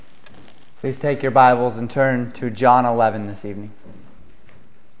Please take your Bibles and turn to John 11 this evening.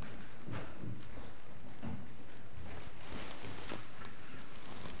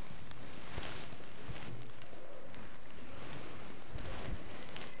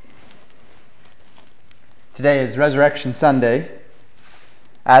 Today is Resurrection Sunday.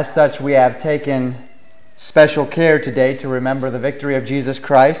 As such, we have taken special care today to remember the victory of Jesus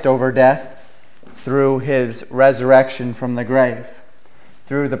Christ over death through His resurrection from the grave.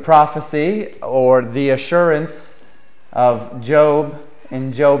 Through the prophecy or the assurance of Job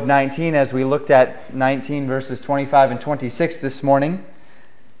in Job 19, as we looked at 19 verses 25 and 26 this morning,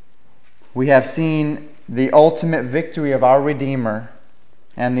 we have seen the ultimate victory of our Redeemer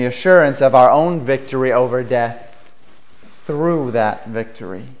and the assurance of our own victory over death through that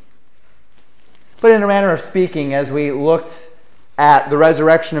victory. But in a manner of speaking, as we looked at the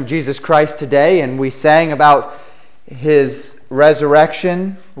resurrection of Jesus Christ today and we sang about His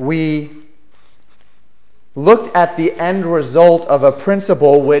resurrection, we looked at the end result of a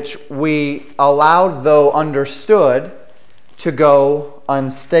principle which we allowed, though understood, to go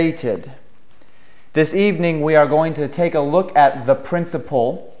unstated. This evening we are going to take a look at the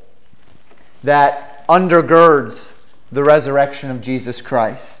principle that undergirds the resurrection of Jesus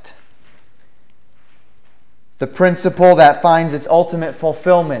Christ. The principle that finds its ultimate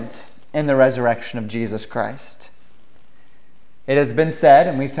fulfillment in the resurrection of Jesus Christ. It has been said,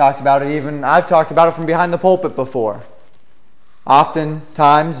 and we've talked about it, even I've talked about it from behind the pulpit before.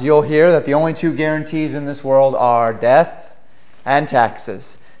 Oftentimes you'll hear that the only two guarantees in this world are death and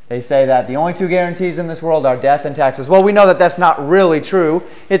taxes. They say that the only two guarantees in this world are death and taxes. Well, we know that that's not really true.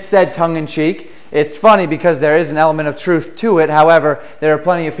 It's said tongue-in-cheek. It's funny because there is an element of truth to it. However, there are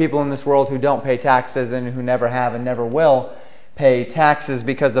plenty of people in this world who don't pay taxes and who never have and never will pay taxes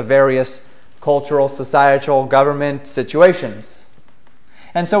because of various cultural, societal, government situations.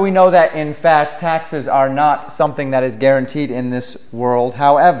 And so we know that, in fact, taxes are not something that is guaranteed in this world.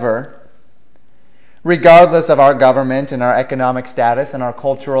 However, regardless of our government and our economic status and our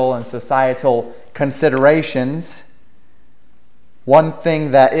cultural and societal considerations, one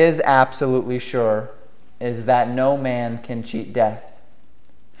thing that is absolutely sure is that no man can cheat death.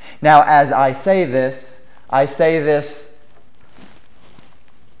 Now, as I say this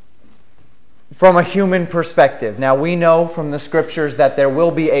from a human perspective. Now, we know from the Scriptures that there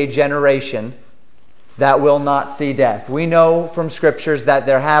will be a generation that will not see death. We know from Scriptures that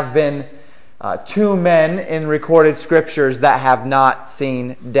there have been two men in recorded Scriptures that have not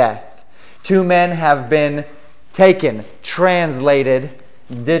seen death. Two men have been taken, translated,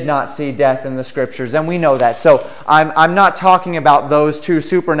 did not see death in the Scriptures, and we know that. So I'm not talking about those two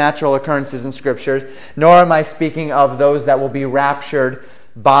supernatural occurrences in Scriptures, nor am I speaking of those that will be raptured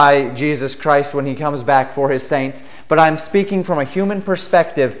by Jesus Christ when He comes back for His saints. But I'm speaking from a human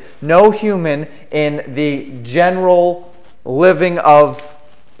perspective. No human in the general living of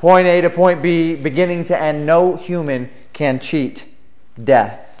point A to point B, beginning to end, no human can cheat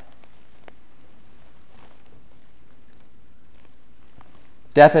death.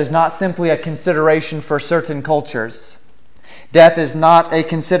 Death is not simply a consideration for certain cultures. Death is not a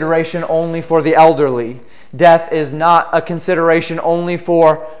consideration only for the elderly. Death is not a consideration only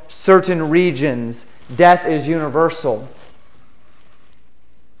for certain regions. Death is universal.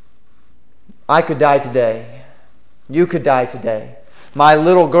 I could die today. You could die today. My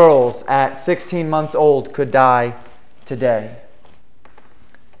little girls at 16 months old could die today.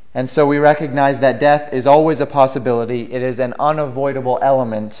 And so we recognize that death is always a possibility. It is an unavoidable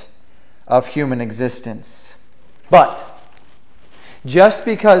element of human existence. But just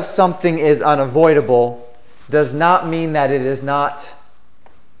because something is unavoidable does not mean that it is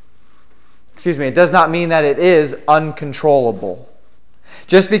it does not mean that it is uncontrollable.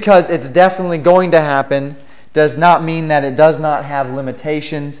 Just because it's definitely going to happen does not mean that it does not have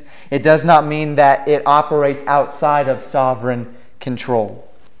limitations. It does not mean that it operates outside of sovereign control.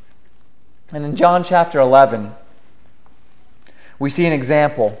 And in John chapter 11, we see an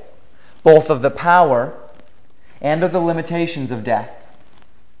example both of the power and of the limitations of death.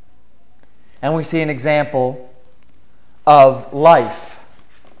 And we see an example of life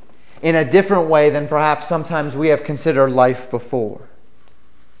in a different way than perhaps sometimes we have considered life before.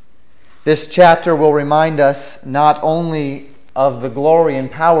 This chapter will remind us not only of the glory and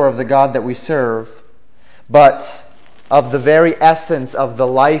power of the God that we serve, but of the very essence of the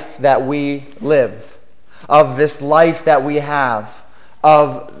life that we live, of this life that we have,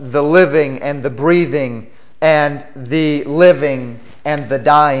 of the living and the breathing and the living and the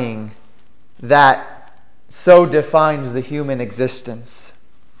dying that so defines the human existence.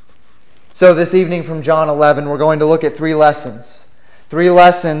 So this evening from John 11, we're going to look at three lessons. 3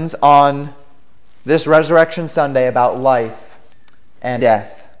 lessons on this Resurrection Sunday about life and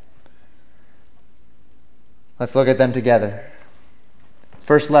death. Let's look at them together.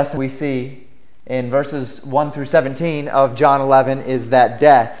 First lesson we see in verses 1 through 17 of John 11 is that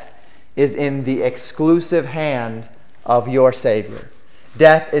death is in the exclusive hand of your Savior.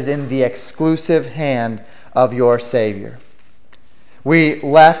 Death is in the exclusive hand of your Savior. We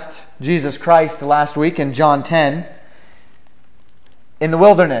left Jesus Christ last week in John 10 in the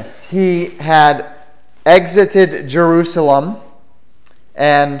wilderness. He had exited Jerusalem,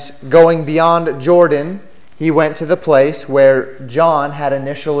 and going beyond Jordan, he went to the place where John had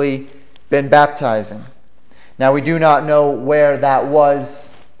initially been baptizing. Now, we do not know where that was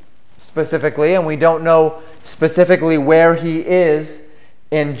specifically, and we don't know specifically where he is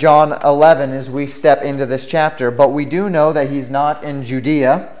in John 11 as we step into this chapter, but we do know that he's not in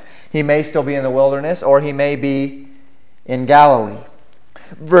Judea. He may still be in the wilderness, or he may be in Galilee.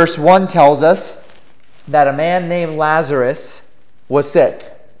 Verse 1 tells us that a man named Lazarus was sick.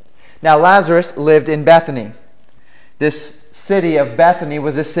 Now, Lazarus lived in Bethany. This city of Bethany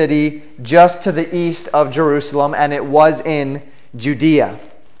was a city just to the east of Jerusalem, and it was in Judea.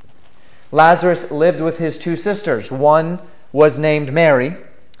 Lazarus lived with his 2 sisters. One was named Mary,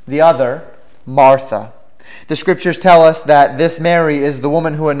 the other Martha. The Scriptures tell us that this Mary is the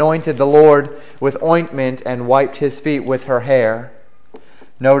woman who anointed the Lord with ointment and wiped his feet with her hair.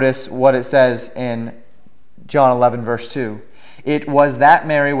 Notice what it says in John 11, verse 2. It was that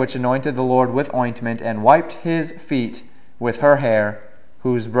Mary which anointed the Lord with ointment and wiped his feet with her hair,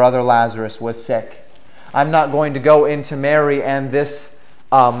 whose brother Lazarus was sick. I'm not going to go into Mary and this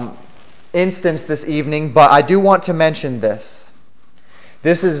instance this evening, but I do want to mention this.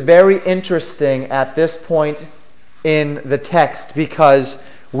 This is very interesting at this point in the text because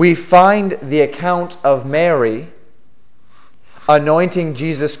we find the account of Mary anointing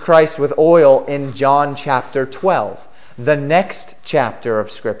Jesus Christ with oil in John chapter 12, the next chapter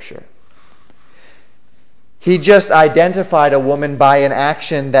of Scripture. He just identified a woman by an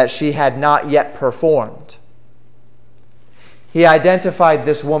action that she had not yet performed. He identified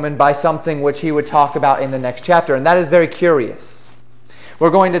this woman by something which he would talk about in the next chapter, and that is very curious. We're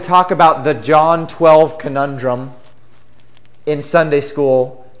going to talk about the John 12 conundrum in Sunday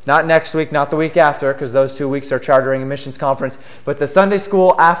school, not next week, not the week after, because those 2 weeks are chartering a missions conference, but the Sunday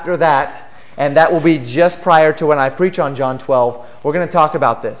school after that, and that will be just prior to when I preach on John 12. We're going to talk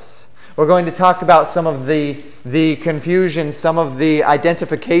about this. We're going to talk about some of the confusion, some of the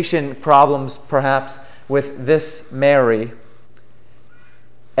identification problems, perhaps, with this Mary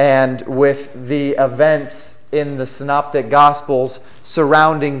and with the events in the Synoptic Gospels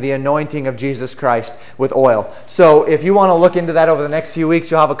surrounding the anointing of Jesus Christ with oil. So if you want to look into that over the next few weeks,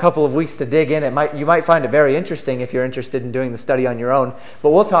 you'll have a couple of weeks to dig in. You might find it very interesting if you're interested in doing the study on your own. But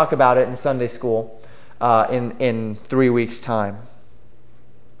we'll talk about it in Sunday school in 3 weeks' time.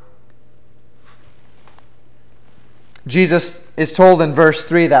 Jesus is told in verse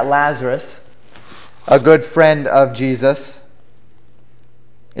 3 that Lazarus, a good friend of Jesus,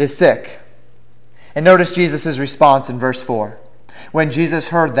 is sick. And notice Jesus' response in verse 4. When Jesus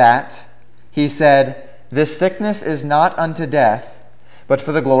heard that, he said, "This sickness is not unto death, but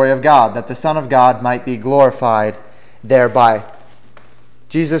for the glory of God, that the Son of God might be glorified thereby."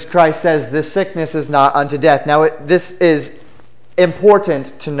 Jesus Christ says this sickness is not unto death. Now, this is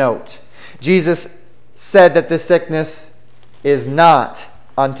important to note. Jesus said that this sickness is not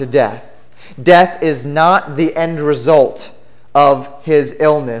unto death. Death is not the end result of his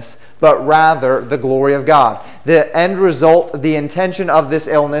illness, but rather the glory of God. The end result, the intention of this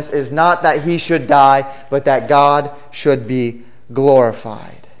illness is not that he should die, but that God should be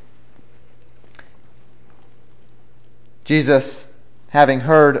glorified. Jesus, having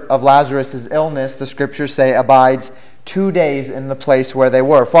heard of Lazarus' illness, the Scriptures say, abides 2 days in the place where they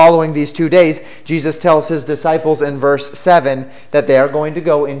were. Following these 2 days, Jesus tells his disciples in verse 7 that they are going to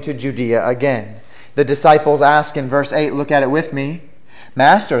go into Judea again. The disciples ask in verse 8, look at it with me,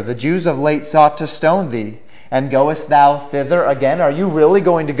 "Master, the Jews of late sought to stone thee, and goest thou thither again?" Are you really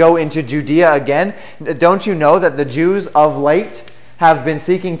going to go into Judea again? Don't you know that the Jews of late have been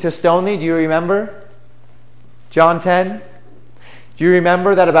seeking to stone thee? Do you remember John 10? Do you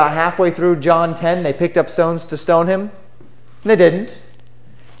remember that about halfway through John 10 they picked up stones to stone him? They didn't.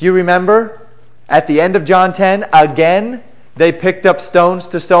 Do you remember at the end of John 10 again they picked up stones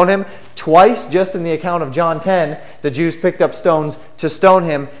to stone him? Twice, just in the account of John 10, the Jews picked up stones to stone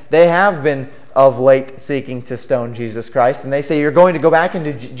him. They have been of late seeking to stone Jesus Christ. And they say, you're going to go back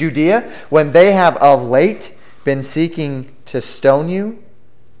into Judea when they have of late been seeking to stone you?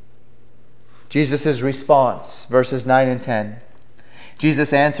 Jesus' response, verses 9 and 10.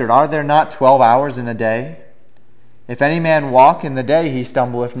 Jesus answered, Are there not 12 hours in a day? If any man walk in the day, he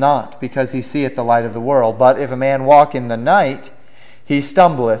stumbleth not, because he seeth the light of the world. But if a man walk in the night, he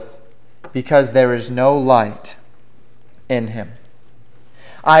stumbleth, because there is no light in him.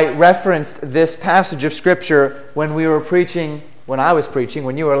 I referenced this passage of Scripture when I was preaching,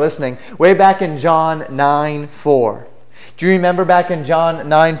 when you were listening, way back in John 9:4. Do you remember back in John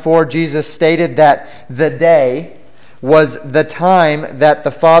 9:4, Jesus stated that the day was the time that the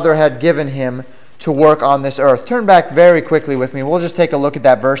Father had given him to work on this earth. Turn back very quickly with me. We'll just take a look at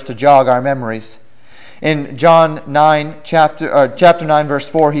that verse to jog our memories. In John 9, chapter 9, verse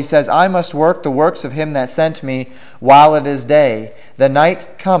 4, he says, I must work the works of him that sent me while it is day. The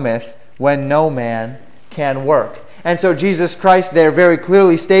night cometh when no man can work. And so Jesus Christ there very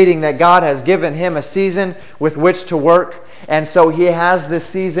clearly stating that God has given him a season with which to work. And so he has this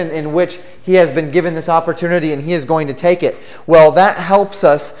season in which he has been given this opportunity and he is going to take it. Well, that helps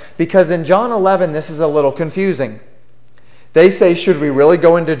us because in John 11, this is a little confusing. They say, should we really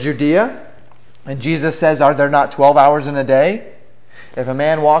go into Judea? And Jesus says, are there not 12 hours in a day? If a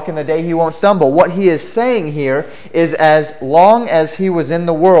man walk in the day, he won't stumble. What he is saying here is as long as he was in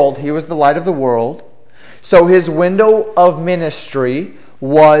the world, he was the light of the world. So his window of ministry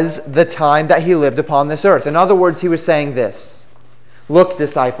was the time that he lived upon this earth. In other words, he was saying this. Look,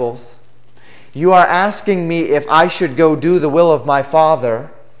 disciples, you are asking me if I should go do the will of my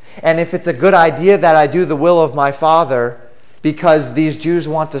Father, and if it's a good idea that I do the will of my Father because these Jews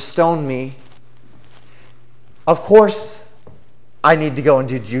want to stone me. Of course, I need to go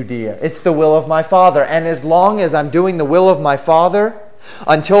into Judea. It's the will of my Father. And as long as I'm doing the will of my Father,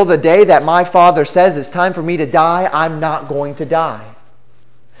 until the day that my Father says it's time for me to die, I'm not going to die.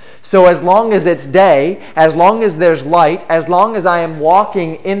 So as long as it's day, as long as there's light, as long as I am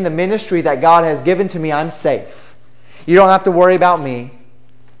walking in the ministry that God has given to me, I'm safe. You don't have to worry about me.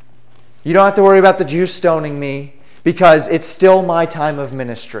 You don't have to worry about the Jews stoning me because it's still my time of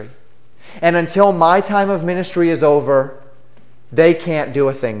ministry. And until my time of ministry is over, they can't do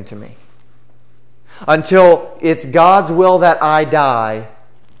a thing to me. Until it's God's will that I die,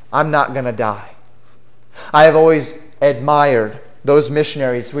 I'm not going to die. I have always admired those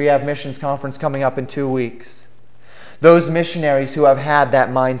missionaries. We have missions conference coming up in 2 weeks. Those missionaries who have had that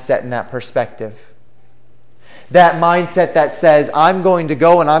mindset and that perspective. That mindset that says, I'm going to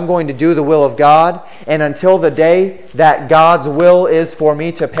go and I'm going to do the will of God, and until the day that God's will is for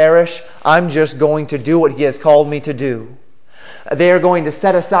me to perish, I'm just going to do what He has called me to do. They are going to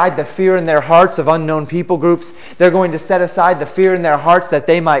set aside the fear in their hearts of unknown people groups. They're going to set aside the fear in their hearts that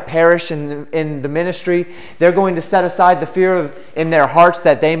they might perish in the ministry. They're going to set aside the fear in their hearts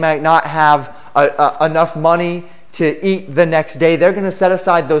that they might not have enough money to eat the next day. They're going to set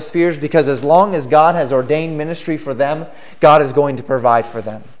aside those fears because as long as God has ordained ministry for them, God is going to provide for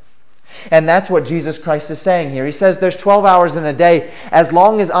them. And that's what Jesus Christ is saying here. He says there's 12 hours in a day. As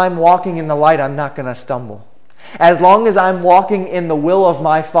long as I'm walking in the light, I'm not going to stumble. As long as I'm walking in the will of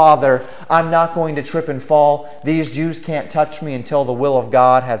my Father, I'm not going to trip and fall. These Jews can't touch me until the will of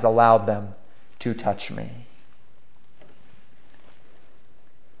God has allowed them to touch me.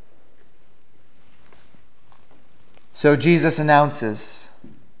 So Jesus announces.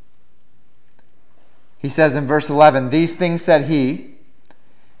 He says in verse 11, These things said he,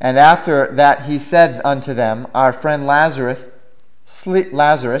 and after that he said unto them, Our friend Lazarus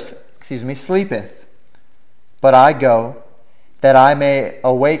sleepeth, but I go, that I may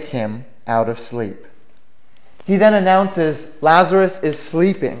awake him out of sleep. He then announces, Lazarus is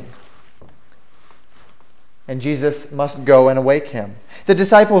sleeping, and Jesus must go and awake him. The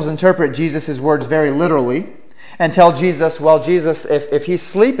disciples interpret Jesus' words very literally, and tell Jesus, well, Jesus, if he's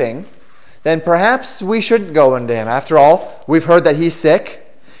sleeping, then perhaps we shouldn't go into him. After all, we've heard that he's sick.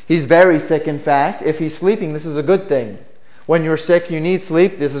 He's very sick, in fact. If he's sleeping, this is a good thing. When you're sick, you need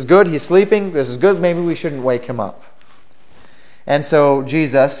sleep. This is good. He's sleeping. This is good. Maybe we shouldn't wake him up. And so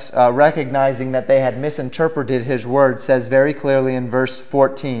Jesus, recognizing that they had misinterpreted his word, says very clearly in verse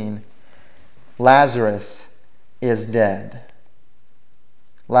 14, Lazarus is dead.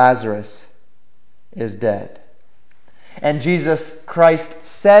 Lazarus is dead. And Jesus Christ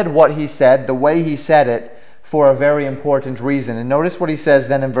said what he said, the way he said it, for a very important reason. And notice what he says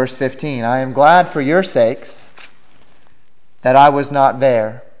then in verse 15. I am glad for your sakes that I was not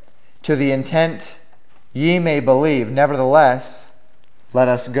there, to the intent ye may believe. Nevertheless, let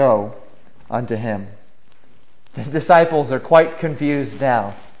us go unto him. The disciples are quite confused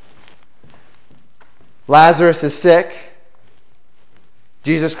now. Lazarus is sick.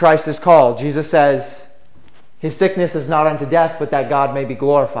 Jesus Christ is called. Jesus says, his sickness is not unto death, but that God may be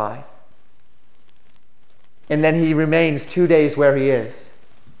glorified. And then he remains 2 days where he is.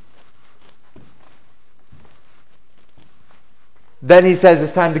 Then he says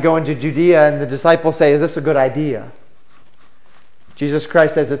it's time to go into Judea, and the disciples say, is this a good idea? Jesus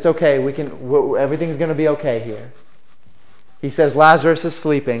Christ says it's okay. Everything's going to be okay here. He says, Lazarus is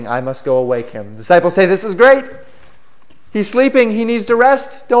sleeping. I must go awake him. The disciples say, this is great. He's sleeping. He needs to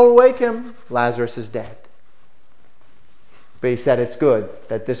rest. Don't wake him. Lazarus is dead. But he said it's good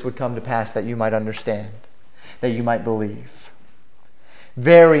that this would come to pass, that you might understand, that you might believe.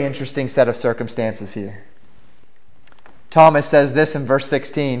 Very interesting set of circumstances here. Thomas says this in verse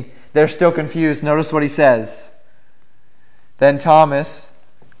 16. They're still confused. Notice what he says. Then Thomas,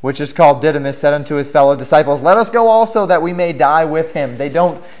 which is called Didymus, said unto his fellow disciples, let us go also, that we may die with him. They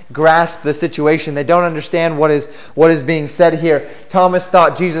don't grasp the situation. They don't understand what is being said here. Thomas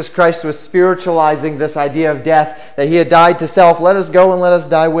thought Jesus Christ was spiritualizing this idea of death, that he had died to self. Let us go and let us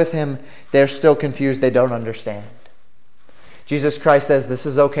die with him. They're still confused. They don't understand. Jesus Christ says, this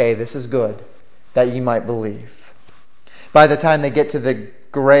is okay, this is good, that you might believe. By the time they get to the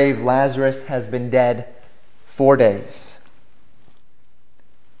grave, Lazarus has been dead 4 days.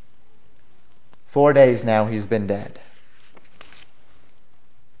 4 days now he's been dead.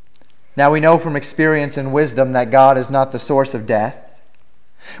 Now we know from experience and wisdom that God is not the source of death.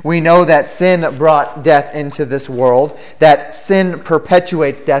 We know that sin brought death into this world, that sin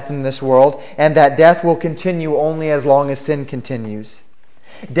perpetuates death in this world, and that death will continue only as long as sin continues.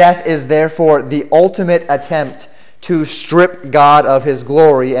 Death is therefore the ultimate attempt to strip God of His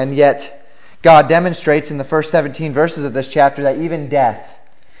glory, and yet God demonstrates in the first 17 verses of this chapter that even death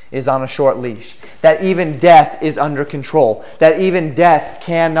is on a short leash, that even death is under control, that even death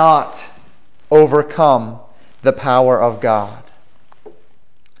cannot overcome the power of God.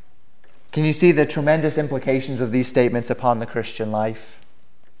 Can you see the tremendous implications of these statements upon the Christian life?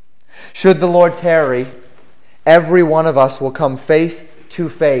 Should the Lord tarry, every one of us will come face to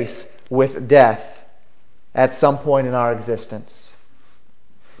face with death at some point in our existence.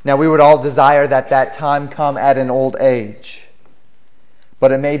 Now, we would all desire that that time come at an old age.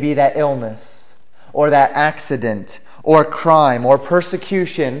 But it may be that illness, or that accident, or crime, or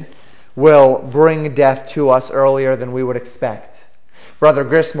persecution will bring death to us earlier than we would expect. Brother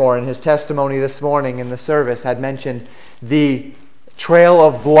Grismore, in his testimony this morning in the service, had mentioned the trail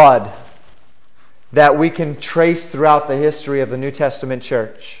of blood that we can trace throughout the history of the New Testament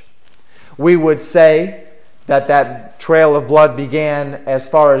church. We would say that trail of blood began, as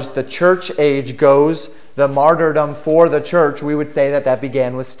far as the church age goes, the martyrdom for the church, we would say that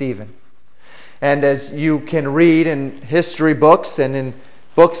began with Stephen. And as you can read in history books and in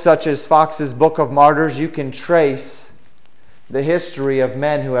books such as Fox's Book of Martyrs, you can trace the history of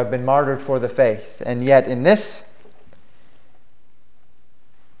men who have been martyred for the faith. And yet in this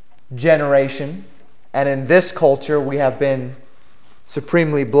generation and in this culture, we have been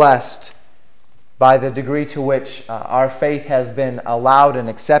supremely blessed by the degree to which our faith has been allowed and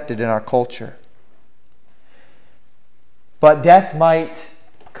accepted in our culture. But death might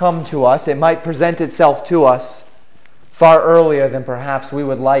come to us, it might present itself to us far earlier than perhaps we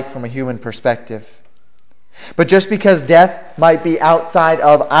would like from a human perspective. But just because death might be outside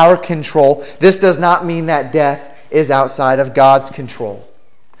of our control, this does not mean that death is outside of God's control.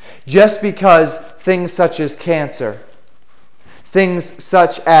 Just because things such as cancer, things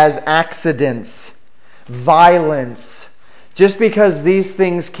such as accidents, violence, just because these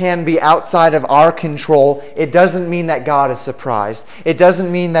things can be outside of our control, it doesn't mean that God is surprised. It doesn't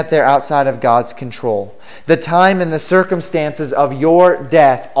mean that they're outside of God's control. The time and the circumstances of your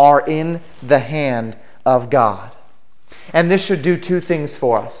death are in the hand of God. And this should do two things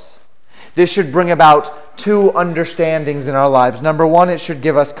for us. This should bring about two understandings in our lives. Number one, it should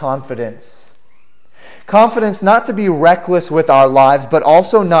give us confidence. Confidence not to be reckless with our lives, but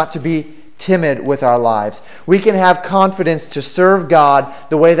also not to be timid with our lives. We can have confidence to serve God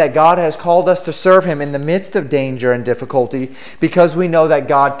the way that God has called us to serve Him in the midst of danger and difficulty, because we know that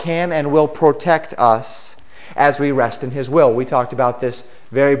God can and will protect us as we rest in His will. We talked about this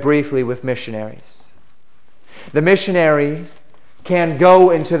very briefly with missionaries. The missionary can go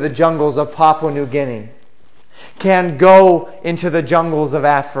into the jungles of Papua New Guinea, can go into the jungles of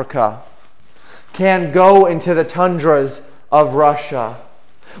Africa, can go into the tundras of Russia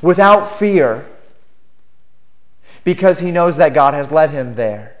without fear, because he knows that God has led him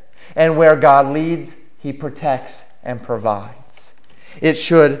there. And where God leads, He protects and provides. It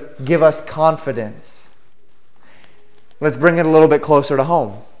should give us confidence. Let's bring it a little bit closer to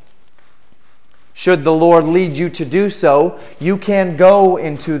home. Should the Lord lead you to do so, you can go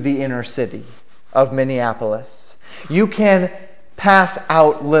into the inner city of Minneapolis. You can pass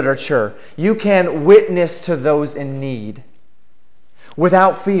out literature. You can witness to those in need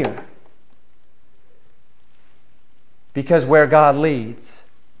without fear. Because where God leads,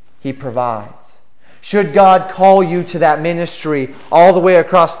 He provides. Should God call you to that ministry all the way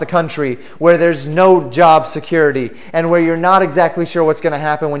across the country where there's no job security and where you're not exactly sure what's going to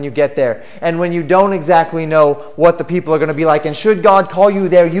happen when you get there and when you don't exactly know what the people are going to be like, and should God call you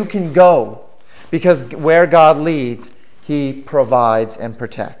there, you can go, because where God leads, He provides and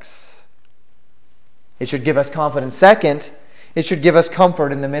protects. It should give us confidence. Second, it should give us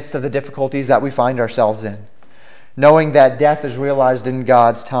comfort in the midst of the difficulties that we find ourselves in, knowing that death is realized in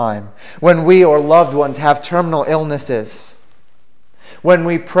God's time. When we or loved ones have terminal illnesses, when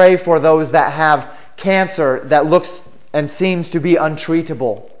we pray for those that have cancer that looks and seems to be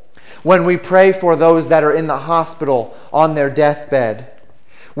untreatable, when we pray for those that are in the hospital on their deathbed,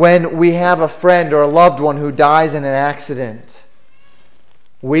 when we have a friend or a loved one who dies in an accident,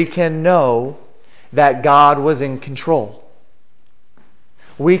 we can know that God was in control.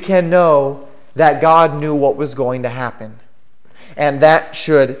 We can know that God knew what was going to happen. And that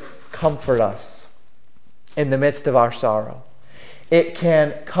should comfort us in the midst of our sorrow. It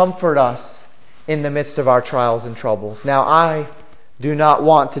can comfort us in the midst of our trials and troubles. Now, I do not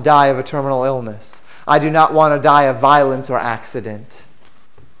want to die of a terminal illness. I do not want to die of violence or accident.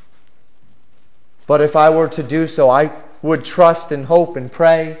 But if I were to do so, I would trust and hope and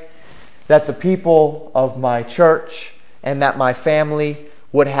pray that the people of my church and that my family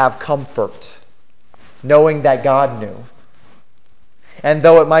would have comfort, knowing that God knew. And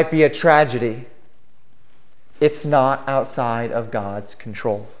though it might be a tragedy, it's not outside of God's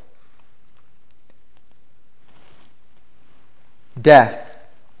control. Death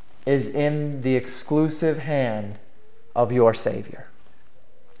is in the exclusive hand of your Savior.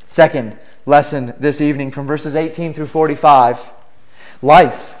 Second lesson this evening from verses 18 through 45.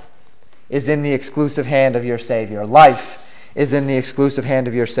 Life is in the exclusive hand of your Savior. Life is in the exclusive hand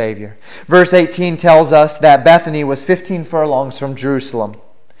of your Savior. Verse 18 tells us that Bethany was 15 furlongs from Jerusalem.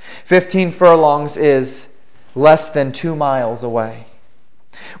 15 furlongs is less than 2 miles away.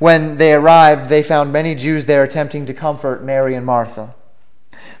 When they arrived, they found many Jews there attempting to comfort Mary and Martha.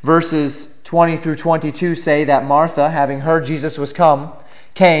 Verses 20 through 22 say that Martha, having heard Jesus was come,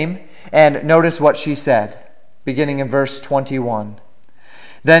 came, and notice what she said, beginning in verse 21.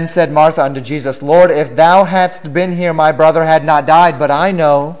 Then said Martha unto Jesus, Lord, if thou hadst been here, my brother had not died. But I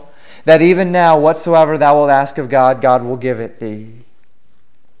know that even now whatsoever thou wilt ask of God, God will give it thee.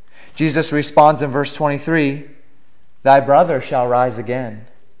 Jesus responds in verse 23, Thy brother shall rise again.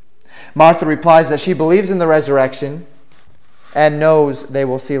 Martha replies that she believes in the resurrection and knows they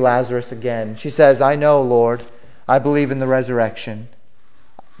will see Lazarus again. She says, I know, Lord, I believe in the resurrection.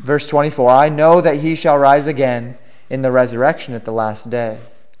 Verse 24, I know that he shall rise again in the resurrection at the last day.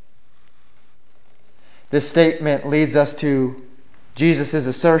 This statement leads us to Jesus'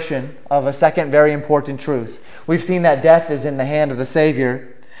 assertion of a second very important truth. We've seen that death is in the hand of the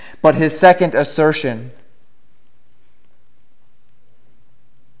Savior, but his second assertion,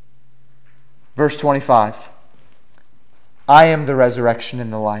 verse 25, I am the resurrection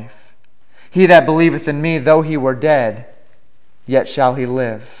and the life. He that believeth in me, though he were dead, yet shall he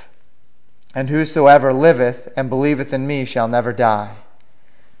live. And whosoever liveth and believeth in me shall never die.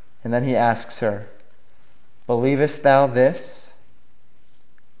 And then he asks her, Believest thou this?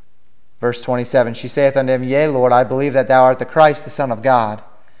 Verse 27, she saith unto him, Yea, Lord, I believe that thou art the Christ, the Son of God,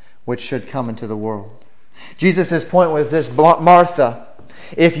 which should come into the world. Jesus' point was this, Martha,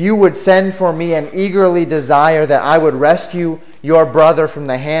 if you would send for me and eagerly desire that I would rescue your brother from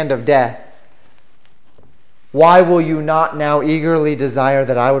the hand of death, why will you not now eagerly desire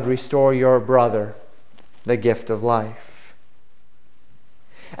that I would restore your brother the gift of life?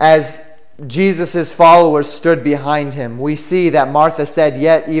 As Jesus' followers stood behind him, we see that Martha said,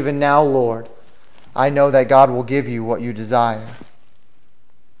 Yet even now, Lord, I know that God will give you what you desire.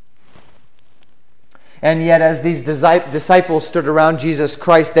 And yet as these disciples stood around Jesus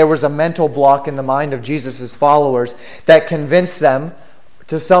Christ, there was a mental block in the mind of Jesus' followers that convinced them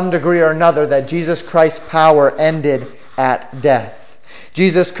to some degree or another that Jesus Christ's power ended at death.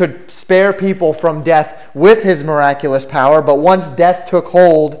 Jesus could spare people from death with his miraculous power, but once death took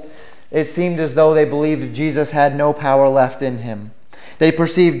hold, it seemed as though they believed Jesus had no power left in him. They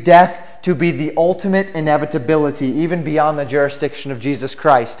perceived death to be the ultimate inevitability, even beyond the jurisdiction of Jesus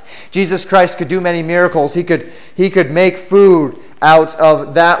Christ. Jesus Christ could do many miracles. He could make food out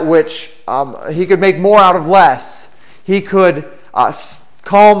of that which he could make more out of less. He could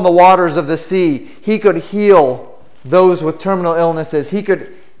calm the waters of the sea. He could heal those with terminal illnesses. He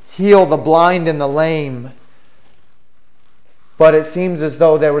could heal the blind and the lame. But it seems as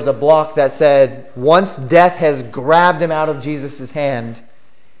though there was a block that said, once death has grabbed him out of Jesus' hand,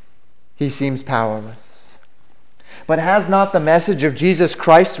 he seems powerless. But has not the message of Jesus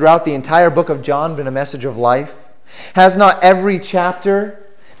Christ throughout the entire book of John been a message of life? Has not every chapter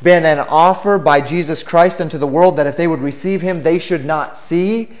been an offer by Jesus Christ unto the world that if they would receive him, they should not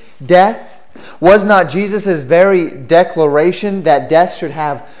see death? Was not Jesus' very declaration that death should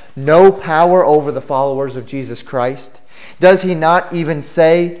have no power over the followers of Jesus Christ? Does he not even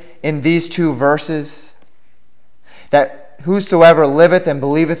say in these two verses that whosoever liveth and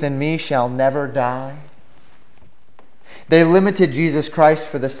believeth in me shall never die? They limited Jesus Christ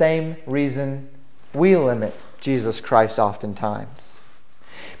for the same reason we limit Jesus Christ oftentimes.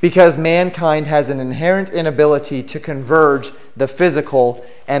 Because mankind has an inherent inability to converge the physical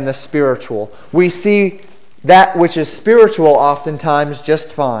and the spiritual. We see that which is spiritual oftentimes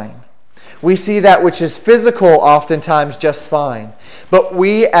just fine. We see that which is physical oftentimes just fine. But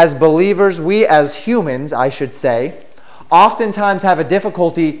we as believers, we as humans, I should say, oftentimes have a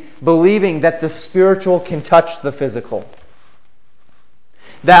difficulty believing that the spiritual can touch the physical.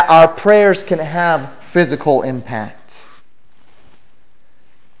 That our prayers can have physical impact.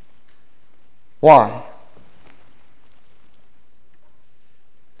 Why?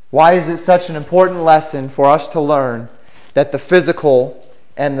 Why is it such an important lesson for us to learn that the physical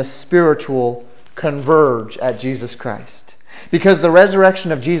and the spiritual converge at Jesus Christ? Because the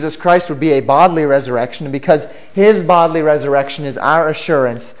resurrection of Jesus Christ would be a bodily resurrection, and because his bodily resurrection is our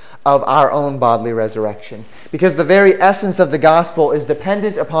assurance of our own bodily resurrection. Because the very essence of the gospel is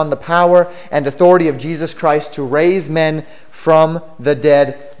dependent upon the power and authority of Jesus Christ to raise men from the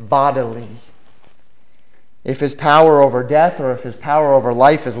dead bodily. If his power over death or if his power over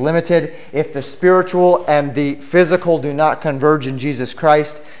life is limited, if the spiritual and the physical do not converge in Jesus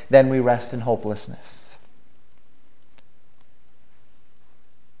Christ, then we rest in hopelessness.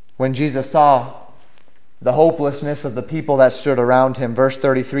 When Jesus saw the hopelessness of the people that stood around him, verse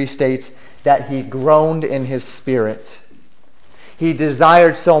 33 states that he groaned in his spirit. He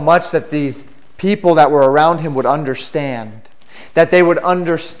desired so much that these people that were around him would understand. That they would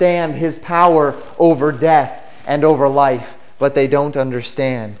understand his power over death and over life, but they don't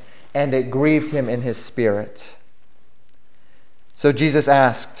understand. And it grieved him in his spirit. So Jesus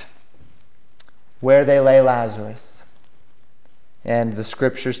asked where they lay Lazarus. And the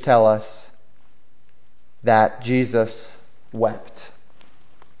scriptures tell us that Jesus wept.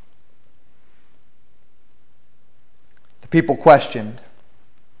 The people questioned,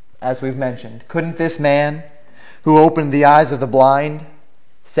 as we've mentioned, couldn't this man who opened the eyes of the blind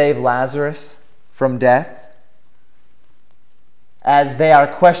save Lazarus from death? As they are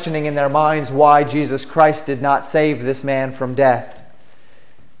questioning in their minds why Jesus Christ did not save this man from death,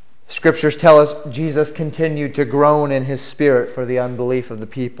 scriptures tell us Jesus continued to groan in his spirit for the unbelief of the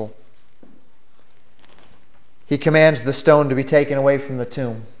people. He commands the stone to be taken away from the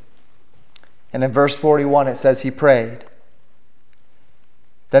tomb. And in verse 41 it says he prayed.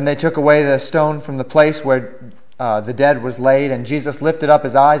 Then they took away the stone from the place where the dead was laid, and Jesus lifted up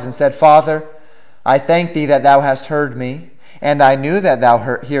his eyes and said, Father, I thank thee that thou hast heard me, and I knew that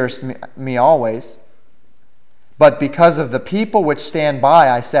thou hearest me always. But because of the people which stand by,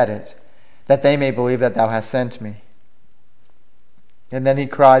 I said it, that they may believe that thou hast sent me. And then he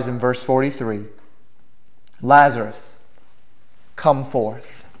cries in verse 43, Lazarus, come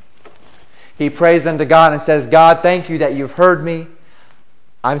forth. He prays unto God and says, God, thank you that you've heard me.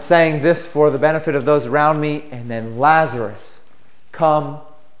 I'm saying this for the benefit of those around me. And then Lazarus, come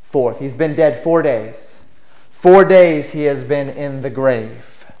forth. He's been dead 4 days. 4 days he has been in the grave.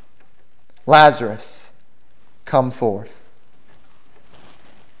 Lazarus, come forth.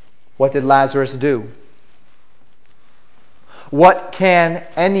 What did Lazarus do? What can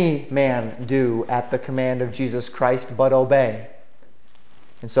any man do at the command of Jesus Christ but obey?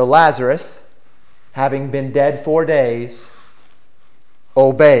 And so Lazarus, having been dead 4 days,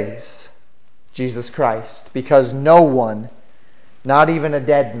 obeys Jesus Christ, because no one, not even a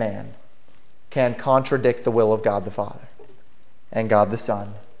dead man, can contradict the will of God the Father and God the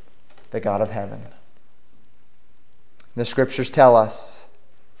Son, the God of heaven. The scriptures tell us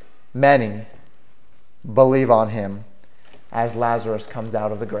many believe on him as Lazarus comes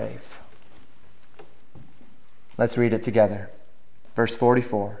out of the grave. Let's read it together. Verse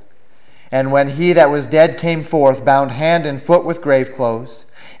 44. And when he that was dead came forth, bound hand and foot with grave clothes,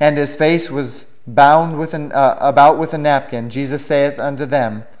 and his face was bound with about with a napkin, Jesus saith unto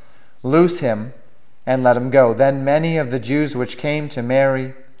them, Loose him, and let him go. Then many of the Jews which came to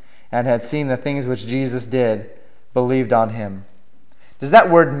Mary, and had seen the things which Jesus did, believed on him. Does that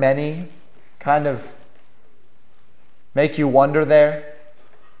word many kind of make you wonder there?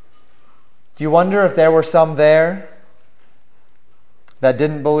 Do you wonder if there were some there that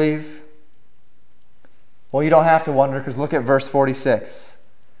didn't believe? Well, you don't have to wonder, because look at verse 46.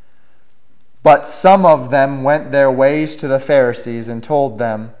 But some of them went their ways to the Pharisees and told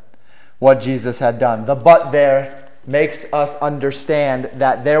them what Jesus had done. The but there makes us understand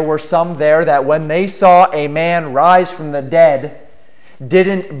that there were some there that when they saw a man rise from the dead,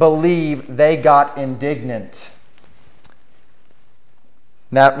 didn't believe. They got indignant.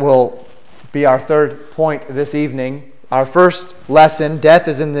 That will be our third point this evening. Our first lesson, death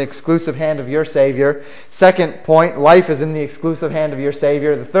is in the exclusive hand of your Savior. Second point, life is in the exclusive hand of your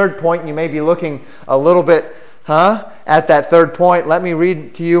Savior. The third point, you may be looking a little bit, at that third point. Let me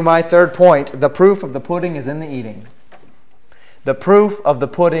read to you my third point. The proof of the pudding is in the eating. The proof of the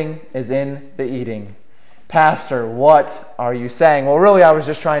pudding is in the eating. Pastor, what are you saying? Well, really, I was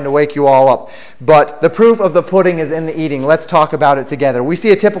just trying to wake you all up. But the proof of the pudding is in the eating. Let's talk about it together. We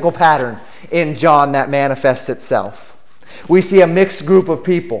see a typical pattern in John that manifests itself. We see a mixed group of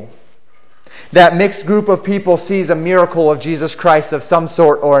people. That mixed group of people sees a miracle of Jesus Christ of some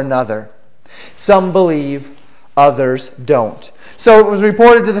sort or another. Some believe, others don't. So it was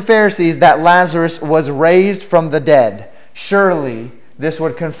reported to the Pharisees that Lazarus was raised from the dead. Surely this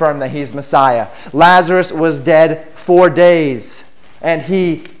would confirm that he's Messiah. Lazarus was dead 4 days, and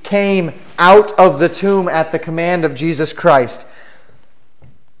he came out of the tomb at the command of Jesus Christ.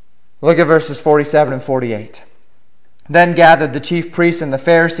 Look at verses 47 and 48. Then gathered the chief priests and the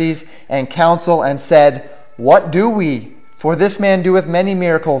Pharisees and council and said, What do we? For this man doeth many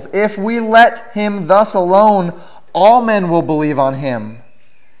miracles. If we let him thus alone, all men will believe on him.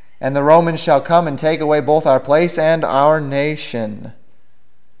 And the Romans shall come and take away both our place and our nation.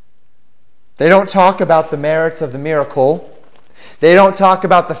 They don't talk about the merits of the miracle. They don't talk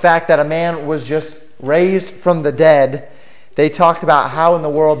about the fact that a man was just raised from the dead. They talked about how in the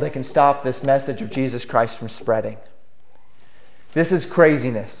world they can stop this message of Jesus Christ from spreading. This is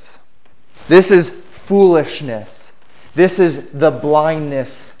craziness. This is foolishness. This is the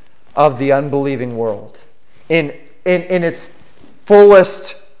blindness of the unbelieving world. In its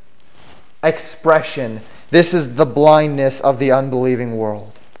fullest expression, this is the blindness of the unbelieving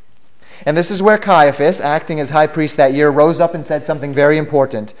world. And this is where Caiaphas, acting as high priest that year, rose up and said something very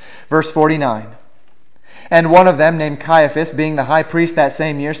important. Verse 49. And one of them, named Caiaphas, being the high priest that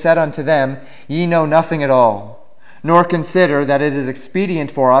same year, said unto them, Ye know nothing at all, nor consider that it is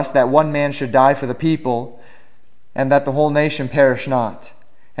expedient for us that one man should die for the people, and that the whole nation perish not.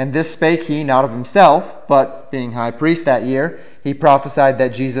 And this spake he not of himself, but being high priest that year, he prophesied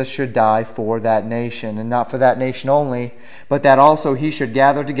that Jesus should die for that nation, and not for that nation only, but that also he should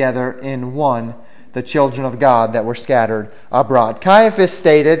gather together in one the children of God that were scattered abroad. Caiaphas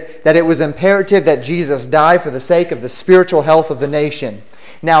stated that it was imperative that Jesus die for the sake of the spiritual health of the nation.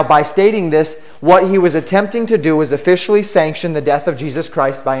 Now, by stating this, what he was attempting to do was officially sanction the death of Jesus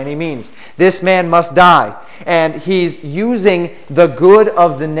Christ by any means. This man must die. And he's using the good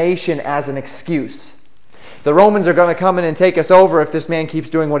of the nation as an excuse. The Romans are going to come in and take us over if this man keeps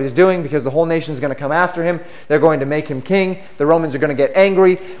doing what he's doing, because the whole nation is going to come after him. They're going to make him king. The Romans are going to get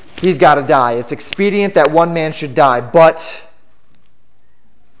angry. He's got to die. It's expedient that one man should die. But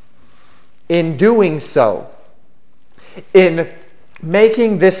in doing so, in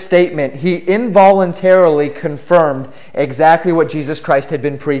making this statement, he involuntarily confirmed exactly what Jesus Christ had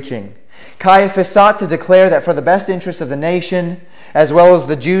been preaching. Caiaphas sought to declare that for the best interest of the nation, as well as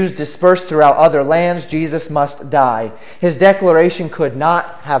the Jews dispersed throughout other lands, Jesus must die. His declaration could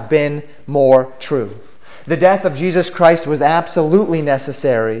not have been more true. The death of Jesus Christ was absolutely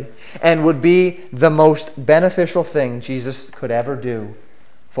necessary and would be the most beneficial thing Jesus could ever do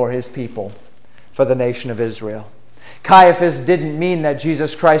for his people, for the nation of Israel. Caiaphas didn't mean that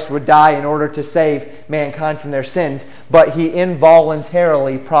Jesus Christ would die in order to save mankind from their sins, but he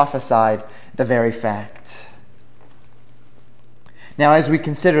involuntarily prophesied the very fact. Now, as we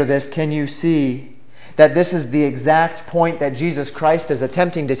consider this, can you see that this is the exact point that Jesus Christ is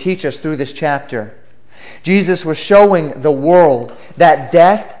attempting to teach us through this chapter? Jesus was showing the world that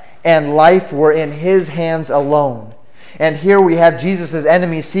death and life were in his hands alone. And here we have Jesus'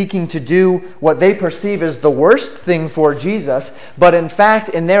 enemies seeking to do what they perceive as the worst thing for Jesus, but in fact,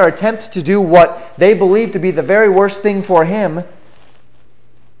 in their attempt to do what they believe to be the very worst thing for him,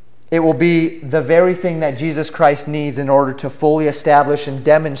 it will be the very thing that Jesus Christ needs in order to fully establish and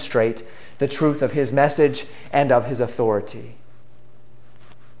demonstrate the truth of his message and of his authority.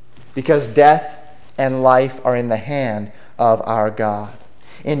 Because death and life are in the hand of our God.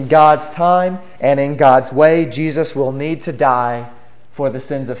 In God's time and in God's way, Jesus will need to die for the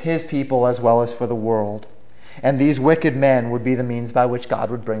sins of his people as well as for the world. And these wicked men would be the means by which God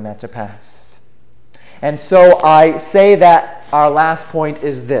would bring that to pass. And so I say that our last point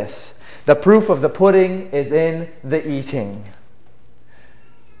is this. The proof of the pudding is in the eating.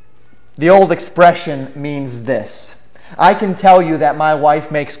 The old expression means this. I can tell you that my wife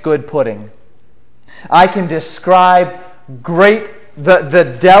makes good pudding. I can describe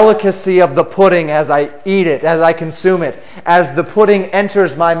the delicacy of the pudding as I eat it, as I consume it, as the pudding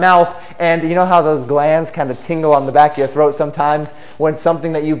enters my mouth. And you know how those glands kind of tingle on the back of your throat sometimes when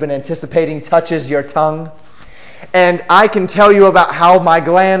something that you've been anticipating touches your tongue? And I can tell you about how my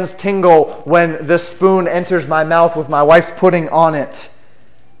glands tingle when the spoon enters my mouth with my wife's pudding on it.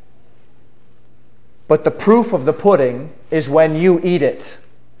 But the proof of the pudding is when you eat it.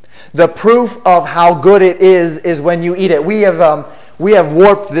 The proof of how good it is when you eat it. We have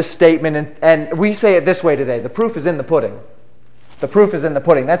warped this statement and we say it this way today. The proof is in the pudding. The proof is in the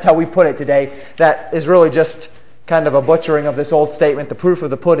pudding. That's how we put it today. That is really just kind of a butchering of this old statement. The proof of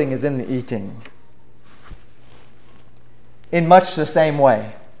the pudding is in the eating. In much the same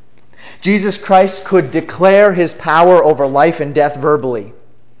way, Jesus Christ could declare his power over life and death verbally.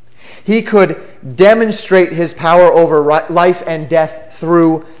 He could demonstrate his power over life and death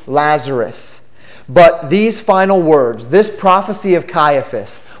through Lazarus. But these final words, this prophecy of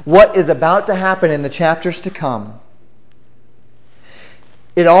Caiaphas, what is about to happen in the chapters to come,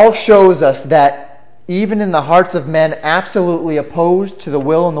 it all shows us that even in the hearts of men absolutely opposed to the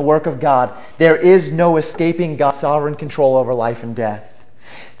will and the work of God, there is no escaping God's sovereign control over life and death.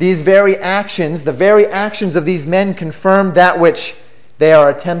 These very actions, the very actions of these men confirm that which they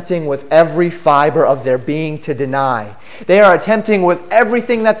are attempting with every fiber of their being to deny. They are attempting with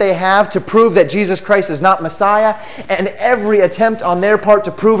everything that they have to prove that Jesus Christ is not Messiah, and every attempt on their part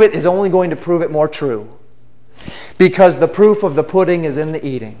to prove it is only going to prove it more true. Because the proof of the pudding is in the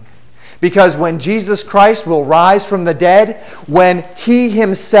eating. Because when Jesus Christ will rise from the dead, when He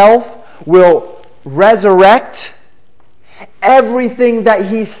Himself will resurrect, everything that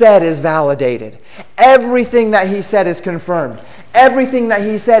He said is validated. Everything that He said is confirmed. Everything that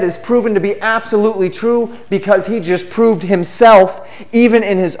He said is proven to be absolutely true because He just proved Himself, even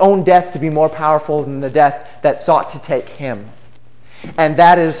in His own death, to be more powerful than the death that sought to take Him. And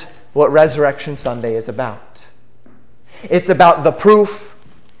that is what Resurrection Sunday is about. It's about the proof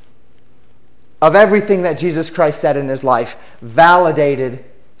of everything that Jesus Christ said in His life, validated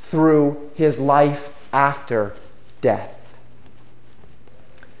through His life after death.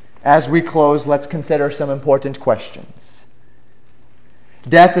 As we close, let's consider some important questions.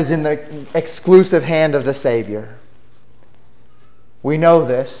 Death is in the exclusive hand of the Savior. We know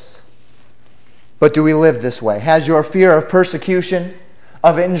this, but do we live this way? Has your fear of persecution,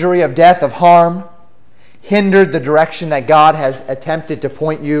 of injury, of death, of harm, hindered the direction that God has attempted to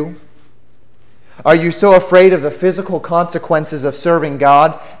point you? Are you so afraid of the physical consequences of serving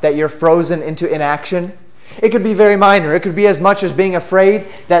God that you're frozen into inaction? It could be very minor. It could be as much as being afraid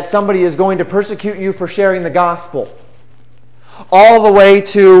that somebody is going to persecute you for sharing the gospel, all the way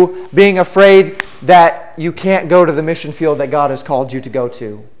to being afraid that you can't go to the mission field that God has called you to go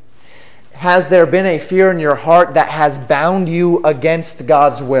to. Has there been a fear in your heart that has bound you against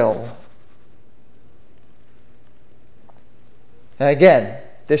God's will? And again,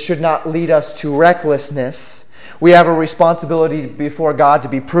 this should not lead us to recklessness. We have a responsibility before God to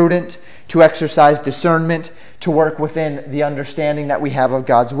be prudent, to exercise discernment, to work within the understanding that we have of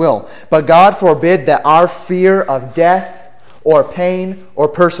God's will. But God forbid that our fear of death or pain or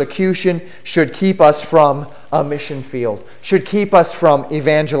persecution should keep us from a mission field, should keep us from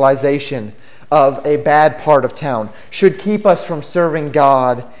evangelization of a bad part of town, should keep us from serving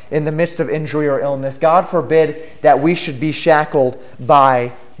God in the midst of injury or illness. God forbid that we should be shackled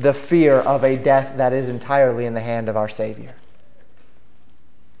by the fear of a death that is entirely in the hand of our Savior.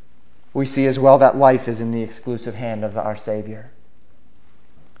 We see as well that life is in the exclusive hand of our Savior.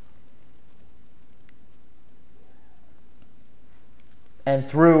 And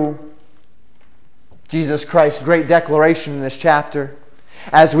through Jesus Christ's great declaration in this chapter,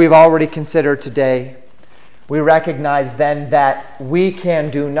 as we've already considered today, we recognize then that we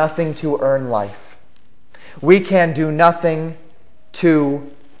can do nothing to earn life. We can do nothing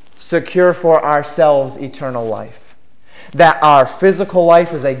to secure for ourselves eternal life. That our physical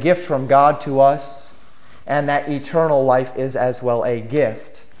life is a gift from God to us, and that eternal life is as well a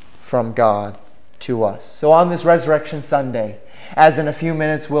gift from God to us. So on this Resurrection Sunday, as in a few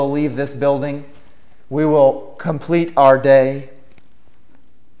minutes we'll leave this building, we will complete our day.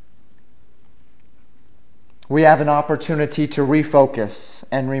 We have an opportunity to refocus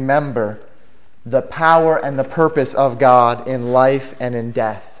and remember the power and the purpose of God in life and in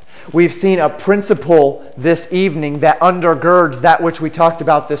death. We've seen a principle this evening that undergirds that which we talked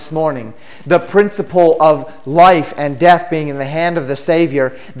about this morning. The principle of life and death being in the hand of the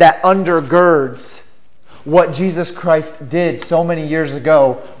Savior that undergirds what Jesus Christ did so many years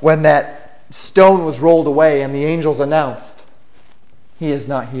ago when that stone was rolled away and the angels announced, He is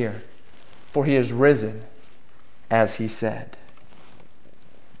not here, for He is risen, as He said.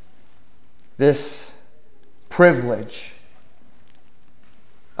 This privilege,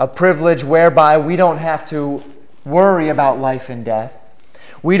 a privilege whereby we don't have to worry about life and death.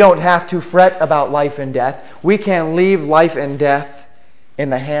 We don't have to fret about life and death. We can leave life and death in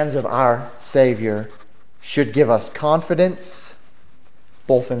the hands of our Savior. Should give us confidence,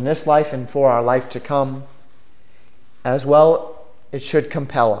 both in this life and for our life to come. As well, it should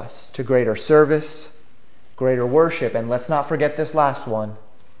compel us to greater service, greater worship, and let's not forget this last one,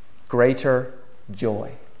 greater joy.